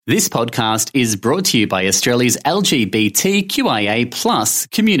This podcast is brought to you by Australia's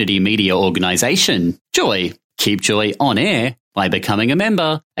LGBTQIA+ community media organisation, Joy. Keep Joy on air by becoming a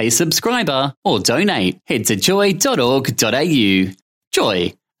member, a subscriber, or donate. Head to joy.org.au.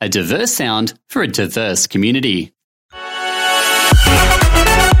 Joy, a diverse sound for a diverse community.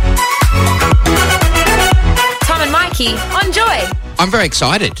 Tom and Mikey on Joy. I'm very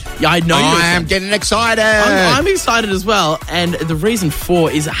excited. Yeah, I know you I am getting excited. I'm excited as well, and the reason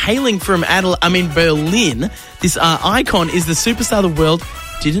for is hailing from Berlin. This icon is the superstar the world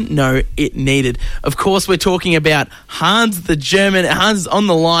didn't know it needed. Of course, we're talking about Hans the German. Hans is on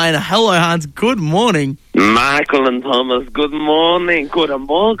the line. Hello, Hans. Good morning. Michael and Thomas, good morning. Good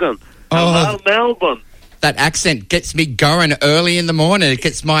morning. Hello, Melbourne. That accent gets me going early in the morning. It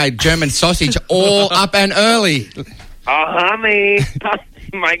gets my German sausage all up and early. Oh, honey.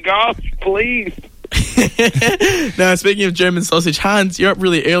 My gosh, please. Now, speaking of German sausage, Hans, you're up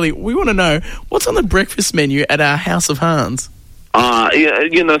really early. We want to know, what's on the breakfast menu at our House of Hans?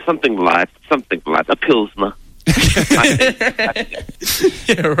 Something light, a Pilsner.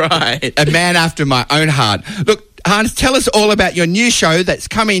 Yeah, right. A man after my own heart. Look, Hans, tell us all about your new show that's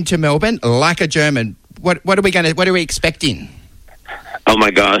coming to Melbourne, Like a German. What are we expecting? Oh,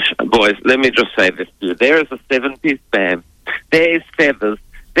 my gosh. Boys, let me just say this to you. There is a 7-piece band. There is feathers.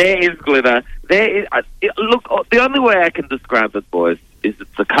 There is glitter. There is... look, the only way I can describe it, boys, is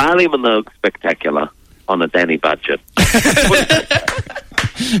it's a Kylie Minogue spectacular on a Danny budget.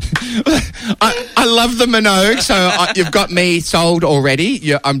 I love the Minogue, so you've got me sold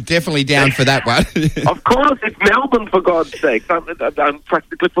already. I'm definitely down for that one. Of course, it's Melbourne, for God's sake. I'm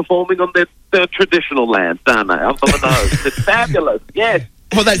practically performing on their traditional land, aren't I? Of the Minogue. It's fabulous, yes.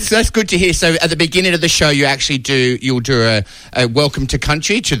 Well, that's good to hear. So at the beginning of the show, you'll do a welcome to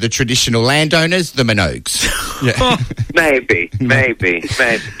country to the traditional landowners, the Minogues. Yeah. Maybe.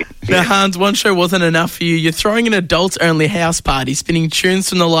 Now, Hans, one show wasn't enough for you. You're throwing an adults-only house party, spinning tunes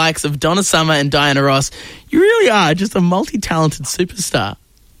from the likes of Donna Summer and Diana Ross. You really are just a multi-talented superstar.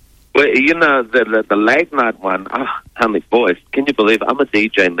 Well, the late-night one, honey, boys, can you believe I'm a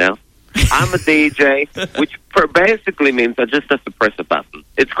DJ now? I'm a DJ, which basically means I just have to press a button.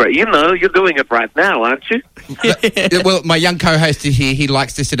 It's great. You're doing it right now, aren't you? Well, my young co-host here, he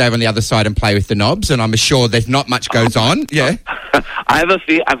likes to sit over on the other side and play with the knobs, and I'm sure there's not much goes on. Yeah,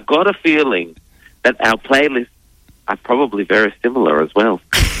 I've got a feeling that our playlists are probably very similar as well.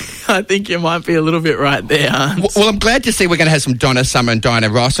 I think you might be a little bit right there, Hans. Well, I'm glad to see we're going to have some Donna Summer and Diana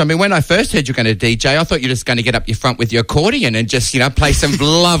Ross. I mean, when I first heard you were going to DJ, I thought you were just going to get up your front with your accordion and just, play some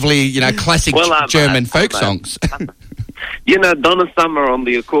lovely, classic German folk songs. Donna Summer on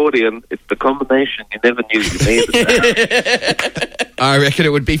the accordion, it's the combination you never knew you needed. I reckon it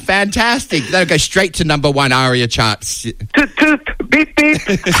would be fantastic. That'll go straight to number one ARIA charts. Toot, toot, beep, beep.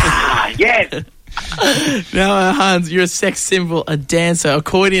 Yes. Now, Hans, you're a sex symbol, a dancer,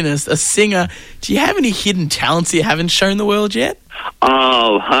 accordionist, a singer. Do you have any hidden talents you haven't shown the world yet?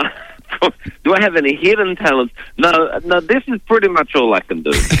 Oh, do I have any hidden talents? No, this is pretty much all I can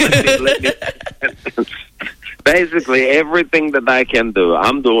do. Basically, everything that I can do,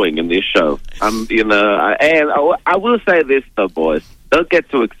 I'm doing in this show. And I will say this, though, boys. Don't get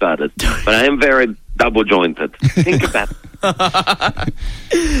too excited, but I am very double-jointed. Think about it.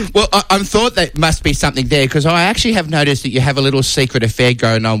 Well, I thought that must be something there, because I actually have noticed that you have a little secret affair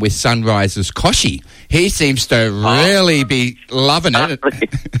going on with Sunrise's Koshi. He seems to really be loving it.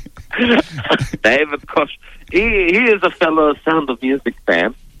 David Kosh, he is a fellow Sound of Music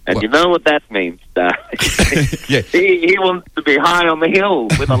fan, and you know what that means. Yeah. He wants to be high on the hill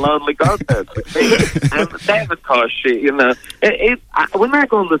with a lonely goatherd. And David Kosh, when I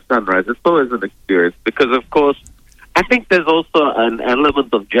go on the Sunrise, it's always an experience, because, of course, I think there's also an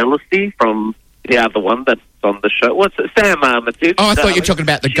element of jealousy from the other one that's on the show. What's it? Sam Armitage. Oh, I thought you were talking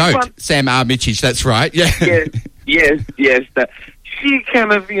about the goat, Sam Armitage. That's right. Yeah. Yes. She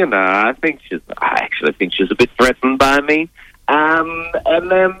kind of, I actually think she's a bit threatened by me.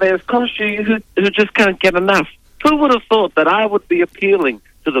 And then there's Koshi, who just can't get enough. Who would have thought that I would be appealing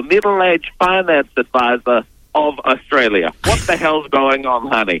to the middle-aged finance advisor of Australia? What the hell's going on,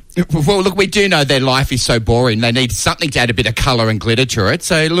 honey? Well, look, we do know their life is so boring. They need something to add a bit of colour and glitter to it.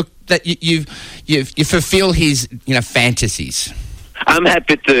 So, look, that you fulfil his, fantasies. I'm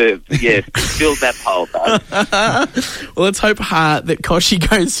happy to, fill that hole, though. Well, let's hope that Koshi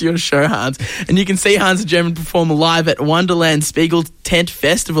goes to your show, Hans. And you can see Hans the German perform live at Wonderland Spiegel Tent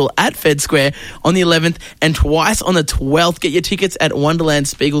Festival at Fed Square on the 11th and twice on the 12th. Get your tickets at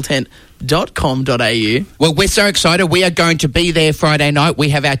wonderlandspiegeltent.com.au. Well, we're so excited. We are going to be there Friday night. We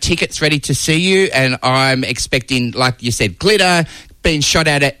have our tickets ready to see you, and I'm expecting, like you said, glitter, being shot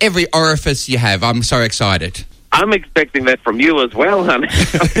out of every orifice you have. I'm so excited. I'm expecting that from you as well, honey.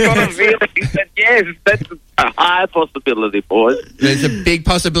 I've got a feeling that, yes, that's a high possibility, boys. There's a big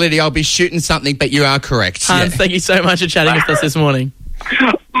possibility I'll be shooting something, but you are correct. Hans, thank you so much for chatting with us this morning.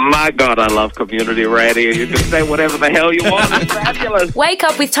 My God, I love community radio. You can say whatever the hell you want. It's fabulous. Wake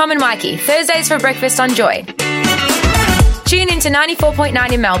up with Tom and Mikey, Thursdays for breakfast on Joy. Tune in to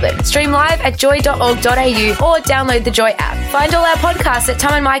 94.9 in Melbourne. Stream live at joy.org.au or download the Joy app. Find all our podcasts at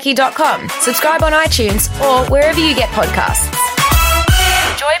tomandmikey.com. Subscribe on iTunes or wherever you get podcasts.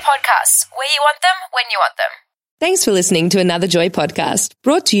 Joy Podcasts, where you want them, when you want them. Thanks for listening to another Joy podcast,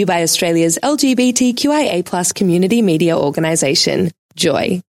 brought to you by Australia's LGBTQIA+ community media organisation,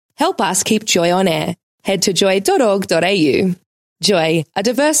 Joy. Help us keep Joy on air. Head to joy.org.au. Joy, a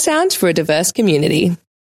diverse sound for a diverse community.